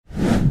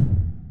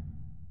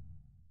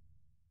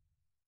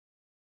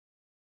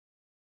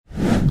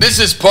This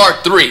is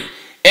part 3,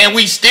 and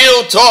we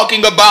still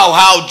talking about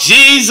how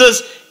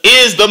Jesus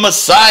is the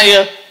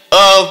Messiah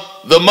of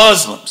the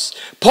Muslims.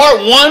 Part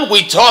 1,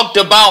 we talked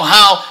about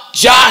how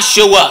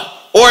Joshua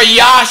or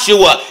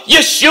Yeshua,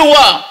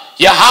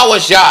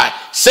 Yahushua,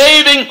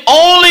 saving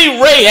only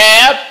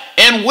Rahab,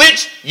 in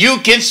which you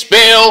can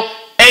spell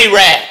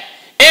Arab.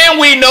 And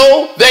we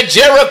know that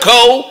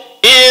Jericho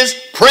is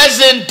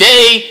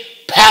present-day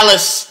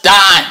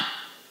Palestine.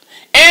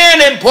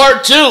 And in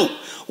part 2,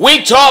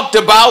 we talked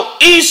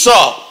about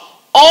Esau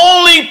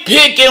only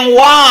picking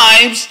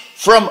wives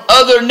from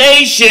other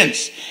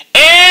nations.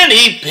 And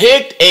he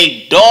picked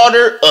a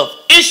daughter of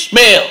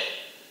Ishmael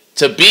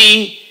to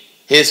be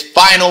his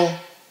final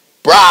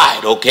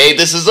bride. Okay,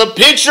 this is a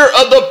picture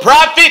of the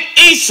prophet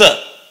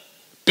Isa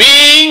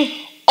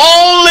being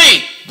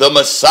only the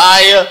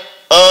Messiah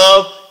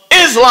of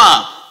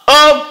Islam,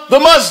 of the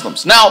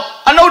Muslims. Now,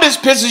 I know this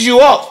pisses you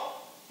off,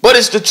 but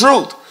it's the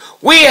truth.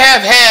 We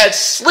have had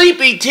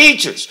sleepy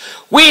teachers.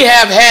 We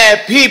have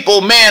had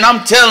people, man,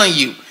 I'm telling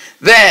you,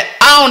 that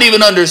I don't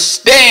even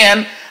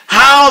understand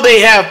how they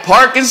have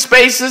parking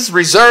spaces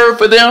reserved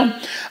for them.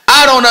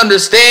 I don't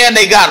understand.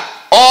 They got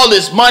all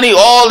this money,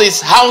 all these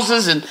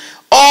houses, and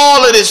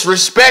all of this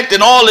respect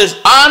and all this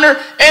honor,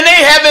 and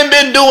they haven't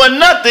been doing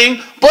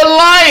nothing but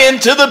lying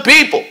to the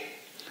people.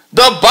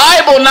 The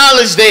Bible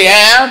knowledge they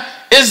have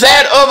is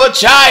that of a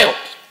child.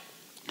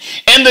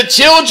 And the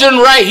children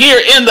right here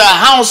in the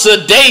house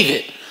of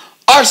David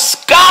are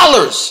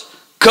scholars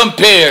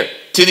compared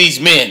to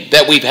these men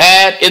that we've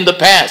had in the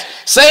past.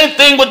 Same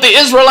thing with the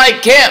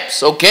Israelite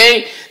camps,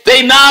 okay?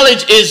 Their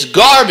knowledge is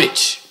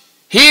garbage.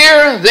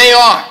 Here they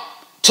are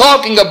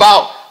talking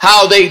about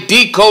how they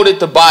decoded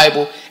the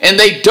Bible, and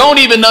they don't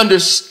even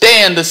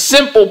understand the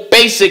simple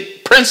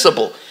basic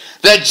principle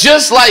that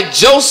just like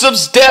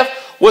Joseph's death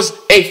was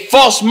a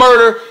false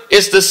murder,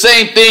 it's the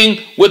same thing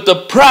with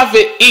the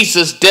prophet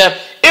Isa's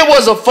death. It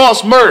was a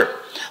false murder.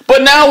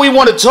 But now we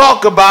want to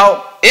talk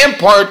about, in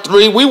part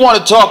 3, we want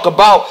to talk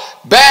about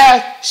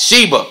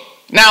Bathsheba.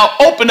 Now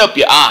open up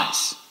your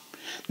eyes.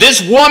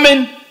 This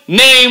woman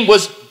name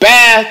was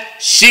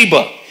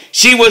Bathsheba.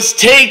 She was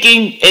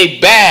taking a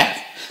bath.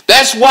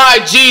 That's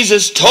why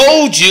Jesus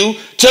told you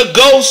to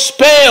go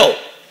spell.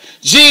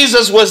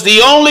 Jesus was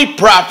the only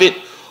prophet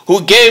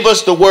who gave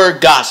us the word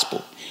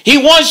gospel. He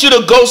wants you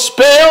to go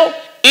spell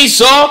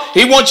Esau.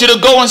 He wants you to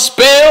go and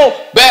spell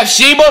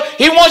Bathsheba.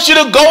 He wants you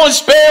to go and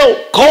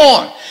spell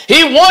corn.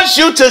 He wants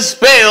you to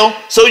spell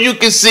so you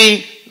can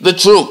see the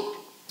truth.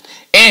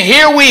 And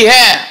here we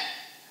have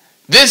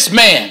this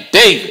man,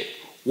 David,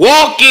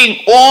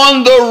 walking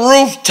on the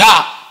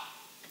rooftop.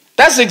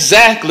 That's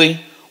exactly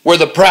where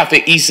the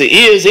prophet Isa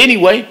is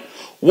anyway.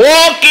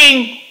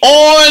 Walking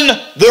on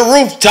the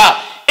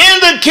rooftop in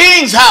the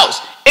king's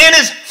house, in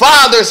his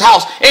father's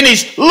house. And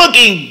he's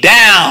looking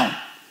down.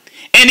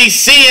 And he's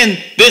seeing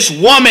this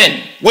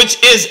woman,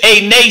 which is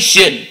a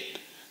nation,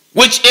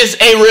 which is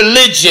a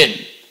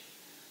religion.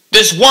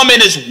 This woman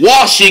is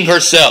washing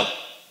herself.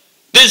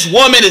 This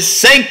woman is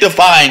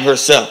sanctifying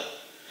herself.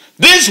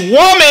 This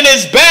woman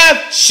is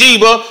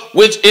Bathsheba,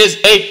 which is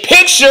a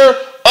picture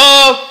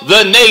of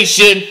the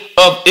nation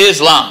of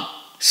Islam.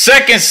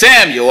 2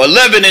 Samuel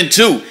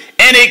 11:2.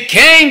 And it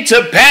came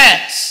to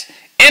pass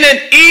in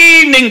an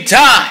evening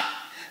time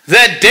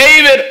that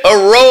David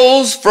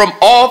arose from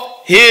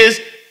off his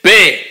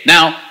bed.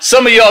 Now,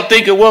 some of y'all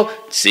thinking, well,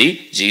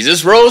 see,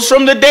 Jesus rose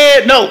from the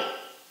dead. No.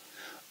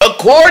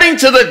 According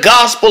to the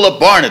gospel of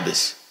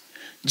Barnabas,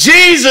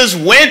 Jesus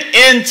went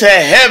into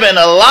heaven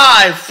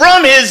alive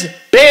from his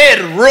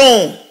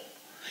bedroom,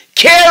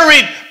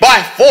 carried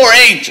by 4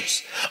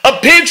 angels. A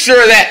picture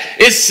that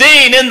is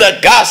seen in the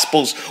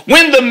Gospels.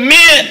 When the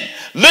men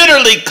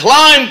literally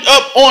climbed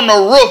up on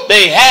the roof,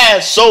 they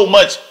had so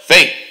much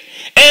faith.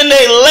 And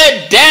they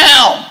let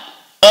down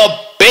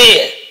a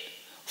bed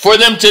for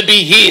them to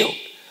be healed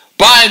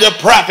by the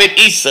prophet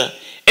Isa.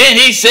 And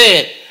he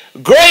said,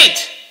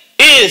 great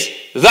is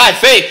thy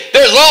faith.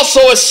 There's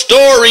also a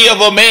story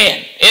of a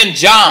man in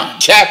John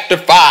chapter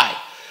 5,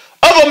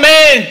 of a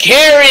man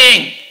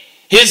carrying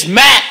his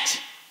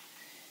mat.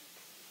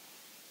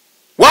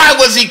 Why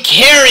was he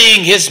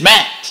carrying his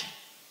mat?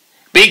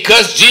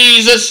 Because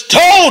Jesus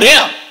told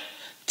him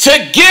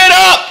to get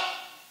up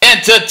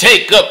and to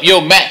take up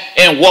your mat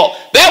and walk.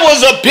 That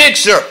was a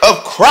picture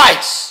of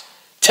Christ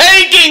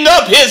taking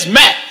up his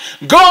mat,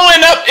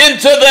 going up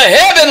into the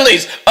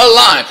heavenlies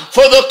alive.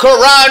 For the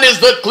Quran is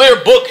the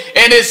clear book,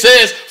 and it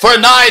says, for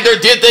neither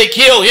did they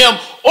kill him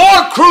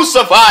or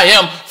crucify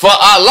him, for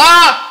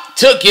Allah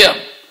took him.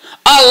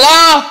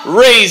 Allah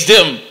raised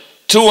him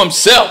to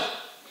himself.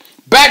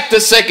 Back to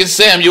 2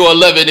 Samuel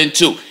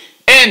 11:2.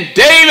 And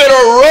David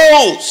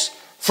arose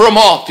from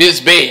off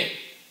his bed.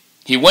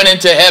 He went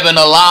into heaven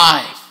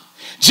alive.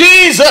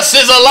 Jesus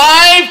is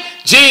alive.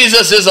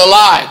 Jesus is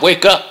alive.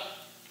 Wake up.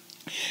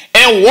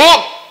 And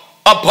walked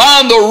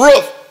upon the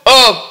roof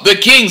of the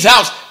king's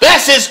house.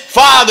 That's his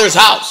father's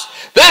house.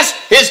 That's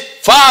his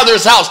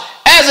father's house.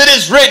 As it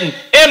is written,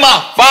 in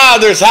my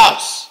father's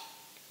house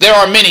there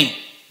are many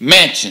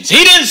mansions.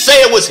 He didn't say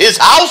it was his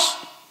house.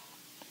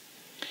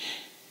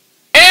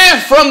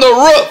 And from the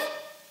roof,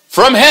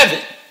 from heaven,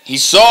 he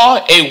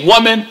saw a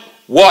woman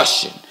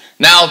washing.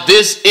 Now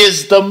this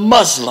is the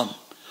Muslim.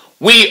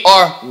 We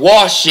are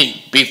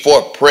washing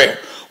before prayer.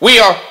 We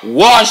are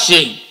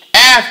washing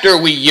after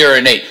we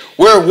urinate.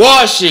 We're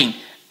washing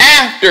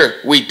after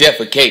we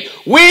defecate.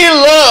 We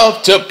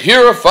love to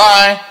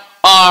purify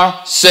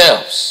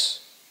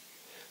ourselves.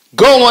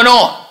 Going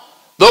on,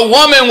 the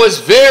woman was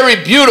very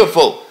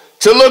beautiful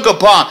to look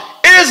upon.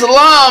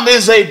 Islam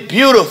is a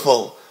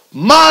beautiful,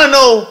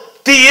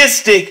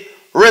 monotheistic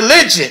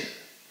religion.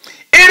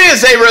 It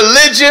is a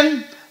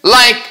religion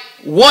like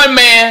one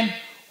man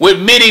with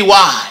many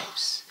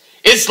wives.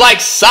 It's like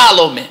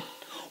Solomon.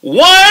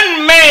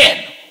 One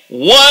man,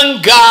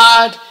 one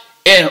God,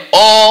 and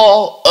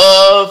all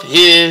of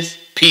his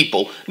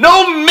people.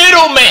 No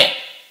middleman.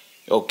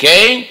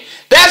 Okay?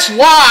 That's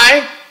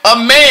why a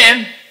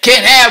man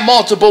can't have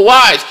multiple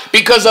wives,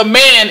 because a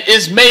man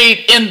is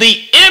made in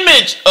the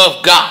image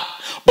of God.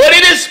 But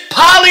it is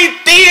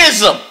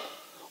polytheism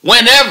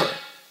whenever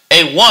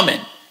a woman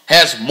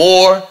has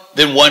more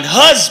than one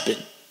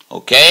husband.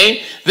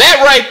 Okay?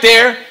 That right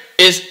there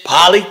is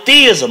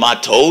polytheism. I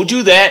told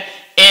you that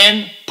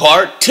in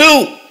part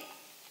 2.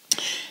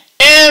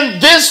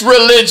 And this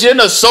religion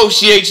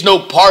associates no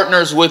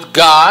partners with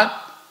God.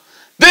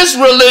 This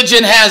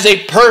religion has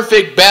a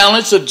perfect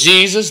balance of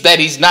Jesus, that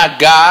he's not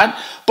God,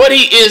 but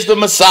he is the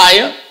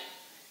Messiah.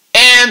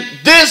 And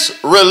this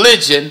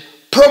religion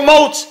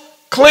promotes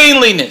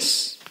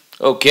cleanliness.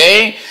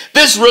 Okay?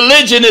 This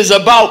religion is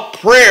about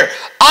prayer.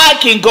 I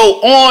can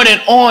go on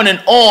and on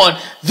and on.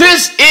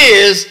 This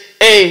is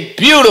a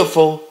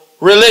beautiful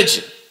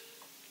religion.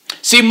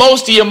 See,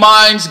 most of your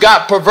minds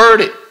got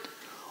perverted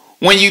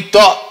when you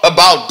thought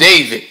about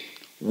David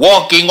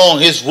walking on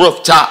his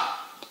rooftop,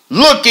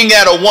 looking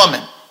at a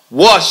woman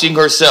washing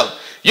herself.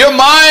 Your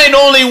mind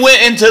only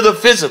went into the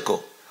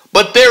physical,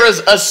 but there is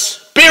a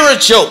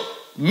spiritual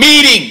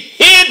meaning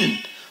hidden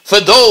for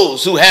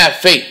those who have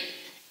faith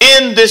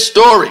in this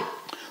story.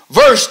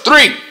 Verse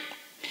 3,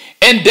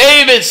 and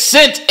David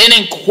sent and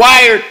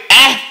inquired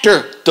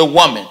after the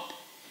woman.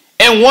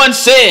 And one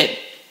said,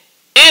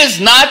 is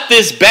not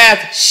this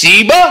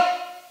Bathsheba,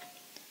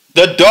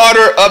 the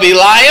daughter of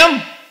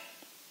Eliam,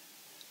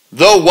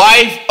 the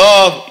wife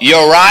of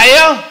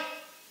Uriah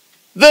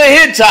the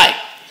Hittite?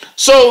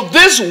 So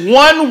this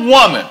one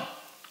woman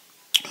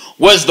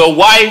was the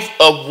wife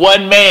of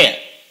one man.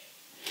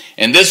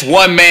 And this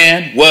one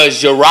man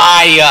was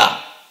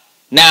Uriah.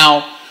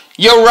 Now,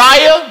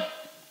 Uriah,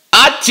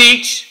 I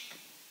teach,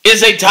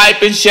 is a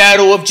type and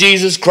shadow of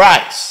Jesus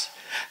Christ.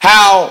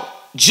 How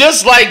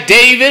just like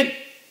David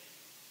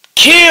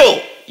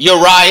killed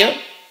Uriah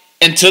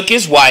and took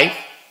his wife,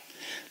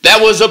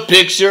 that was a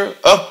picture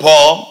of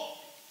Paul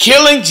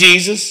killing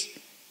Jesus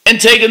and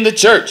taking the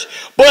church.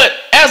 But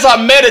as I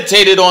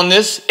meditated on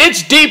this,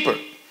 it's deeper.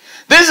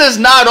 This is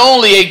not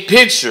only a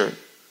picture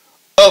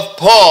of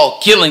Paul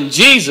killing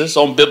Jesus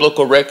on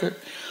biblical record,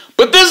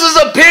 but this is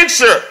a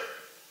picture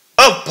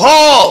of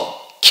Paul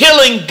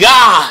killing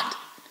God.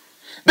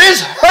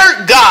 This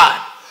hurt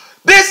God.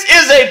 This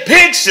is a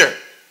picture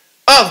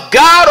of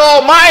God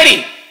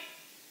Almighty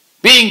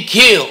being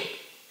killed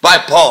by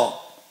Paul.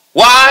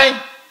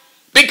 Why?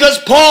 Because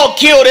Paul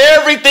killed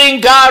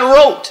everything God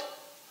wrote.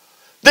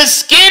 The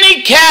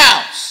skinny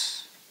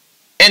cows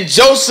in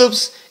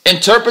Joseph's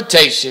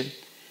interpretation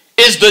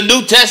is the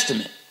New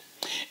Testament.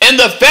 And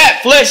the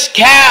fat flesh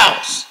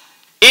cows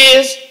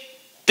is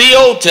the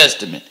Old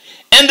Testament.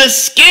 And the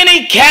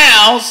skinny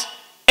cows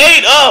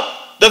ate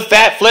up the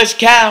fat flesh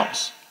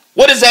cows.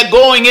 What is that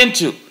going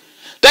into?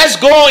 That's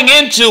going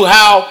into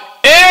how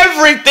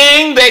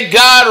everything that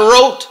God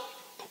wrote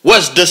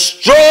was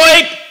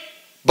destroyed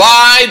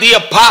by the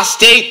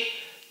apostate,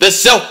 the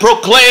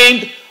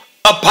self-proclaimed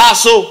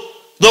apostle,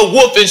 the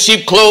wolf in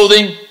sheep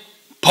clothing,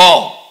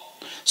 Paul.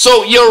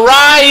 So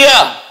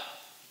Uriah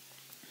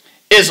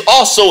is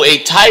also a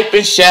type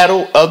and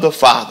shadow of the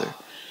Father,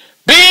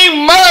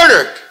 being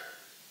murdered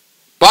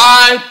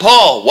by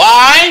Paul.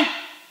 Why?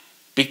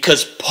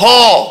 Because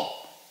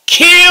Paul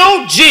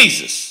killed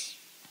Jesus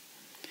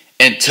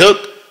and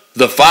took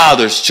the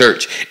Father's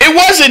church. It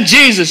wasn't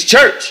Jesus'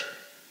 church.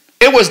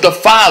 It was the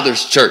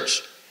Father's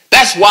church.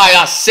 That's why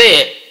I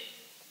said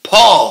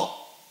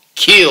Paul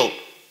killed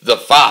the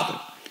Father.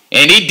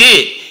 And he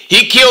did.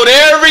 He killed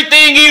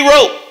everything he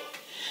wrote.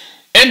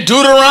 In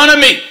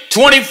Deuteronomy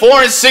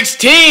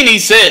 24:16, he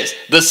says,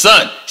 the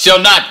Son shall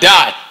not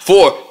die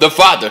for the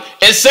Father.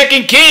 In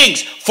 2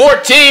 Kings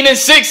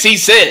 14:6, he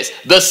says,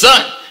 the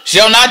Son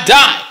shall not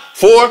die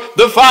for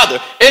the Father.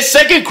 In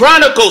 2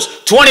 Chronicles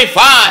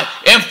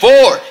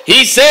 25:4,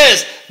 he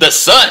says, the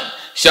Son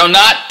shall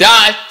not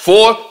die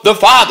for the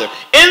Father.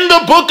 In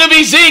the book of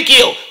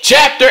Ezekiel,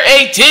 chapter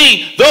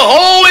 18, the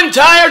whole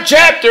entire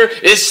chapter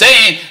is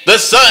saying the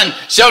Son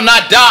shall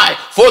not die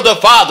for the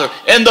Father,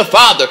 and the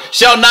Father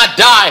shall not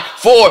die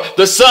for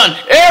the Son.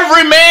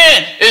 Every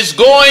man is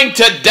going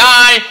to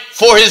die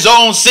for his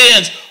own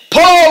sins.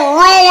 Paul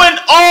ruined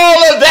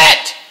all of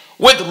that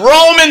with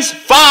Romans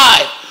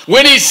 5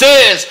 when he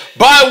says,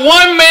 by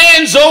one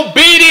man's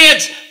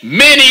obedience,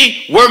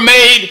 many were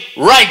made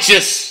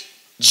righteous.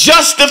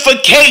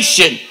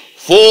 Justification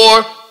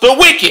for the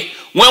wicked.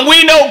 When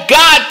we know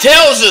God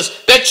tells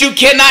us that you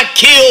cannot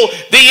kill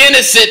the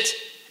innocent,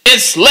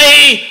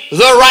 enslave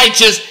the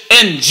righteous,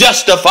 and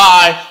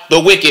justify the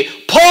wicked.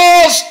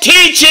 Paul's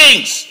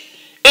teachings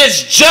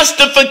is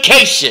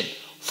justification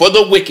for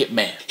the wicked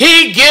man.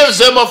 He gives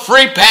them a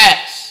free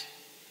pass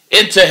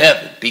into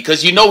heaven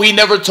because you know he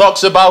never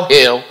talks about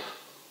hell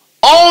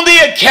on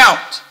the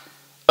account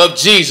of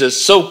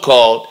Jesus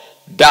so-called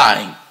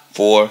dying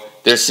for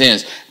their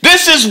sins.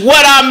 This is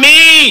what I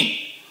mean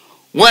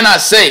when I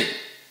say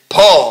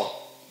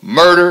Paul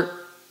murdered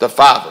the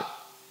Father.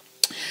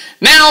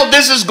 Now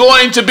this is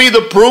going to be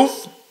the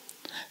proof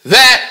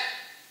that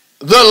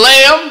the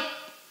Lamb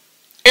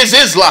is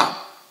Islam.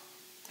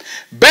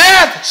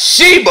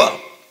 Bathsheba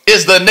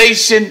is the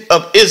nation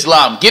of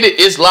Islam. Get it?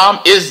 Islam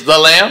is the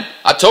Lamb.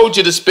 I told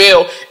you to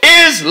spell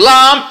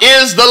Islam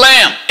is the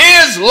Lamb.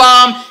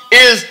 Islam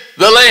is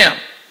the Lamb.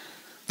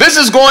 This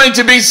is going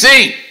to be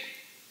seen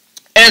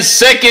in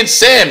 2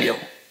 Samuel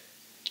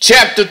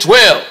chapter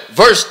 12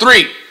 verse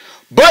 3.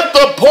 But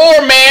the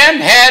poor man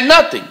had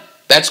nothing.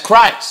 That's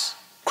Christ.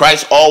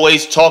 Christ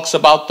always talks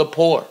about the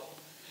poor.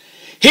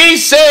 He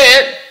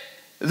said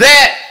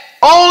that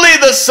only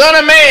the Son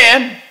of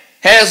Man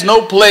has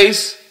no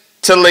place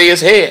to lay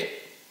his head.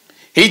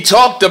 He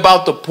talked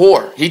about the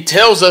poor. He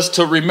tells us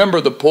to remember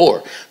the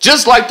poor.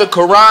 Just like the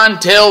Quran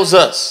tells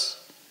us.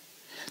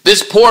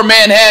 This poor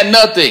man had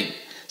nothing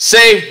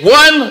save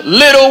one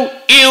little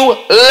ewe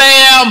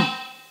lamb.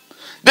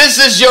 This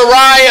is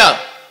Uriah.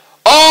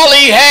 All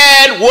he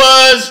had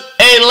was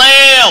a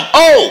lamb.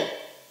 Oh,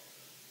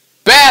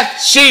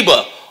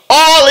 Bathsheba.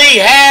 All he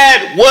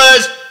had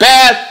was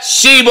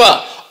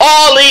Bathsheba.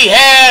 All he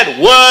had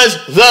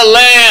was the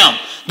lamb.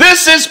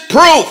 This is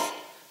proof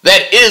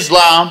that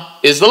Islam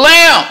is the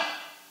lamb.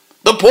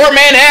 The poor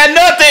man had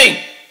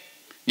nothing.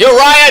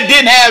 Uriah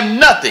didn't have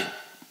nothing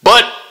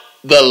but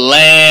the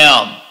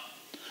lamb.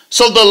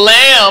 So the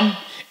lamb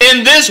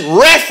in this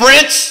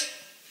reference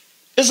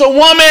is a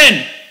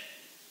woman.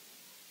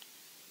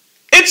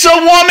 It's a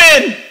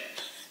woman,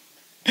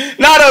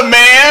 not a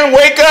man.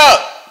 Wake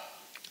up.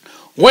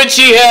 Which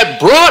he had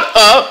brought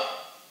up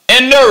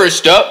and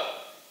nourished up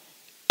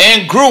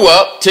and grew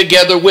up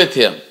together with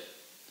him.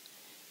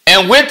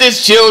 And with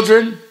his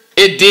children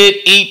it did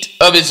eat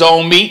of his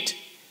own meat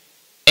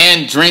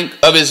and drink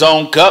of his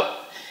own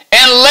cup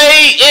and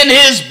lay in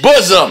his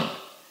bosom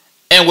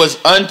and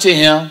was unto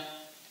him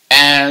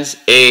as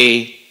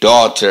a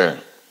daughter.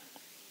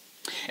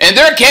 And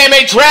there came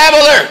a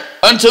traveler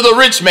unto the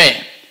rich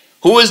man.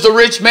 Who is the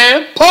rich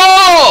man?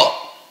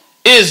 Paul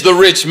is the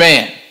rich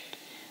man.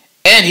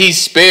 And he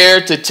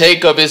spared to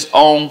take of his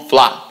own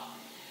flock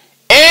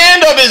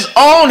and of his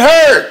own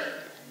herd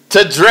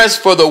to dress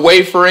for the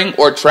wayfaring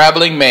or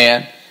traveling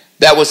man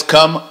that was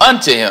come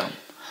unto him,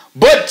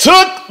 but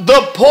took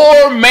the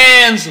poor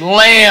man's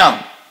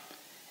lamb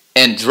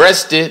and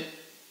dressed it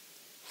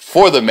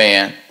for the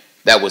man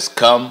that was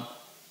come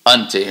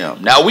unto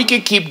him. Now we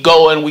can keep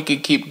going, we can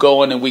keep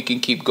going, and we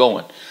can keep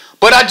going.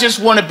 But I just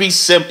want to be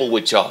simple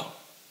with y'all.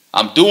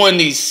 I'm doing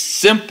these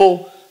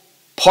simple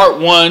part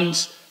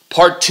ones,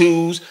 part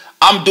twos.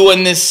 I'm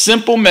doing this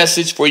simple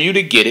message for you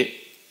to get it.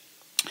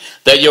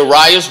 That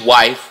Uriah's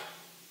wife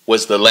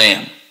was the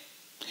lamb.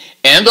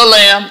 And the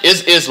lamb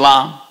is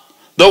Islam.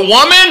 The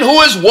woman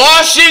who is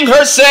washing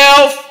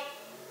herself,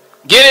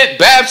 get it,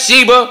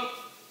 Bathsheba,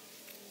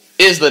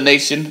 is the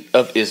nation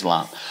of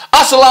Islam.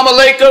 Assalamu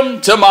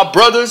alaikum to my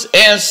brothers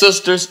and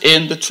sisters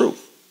in the truth.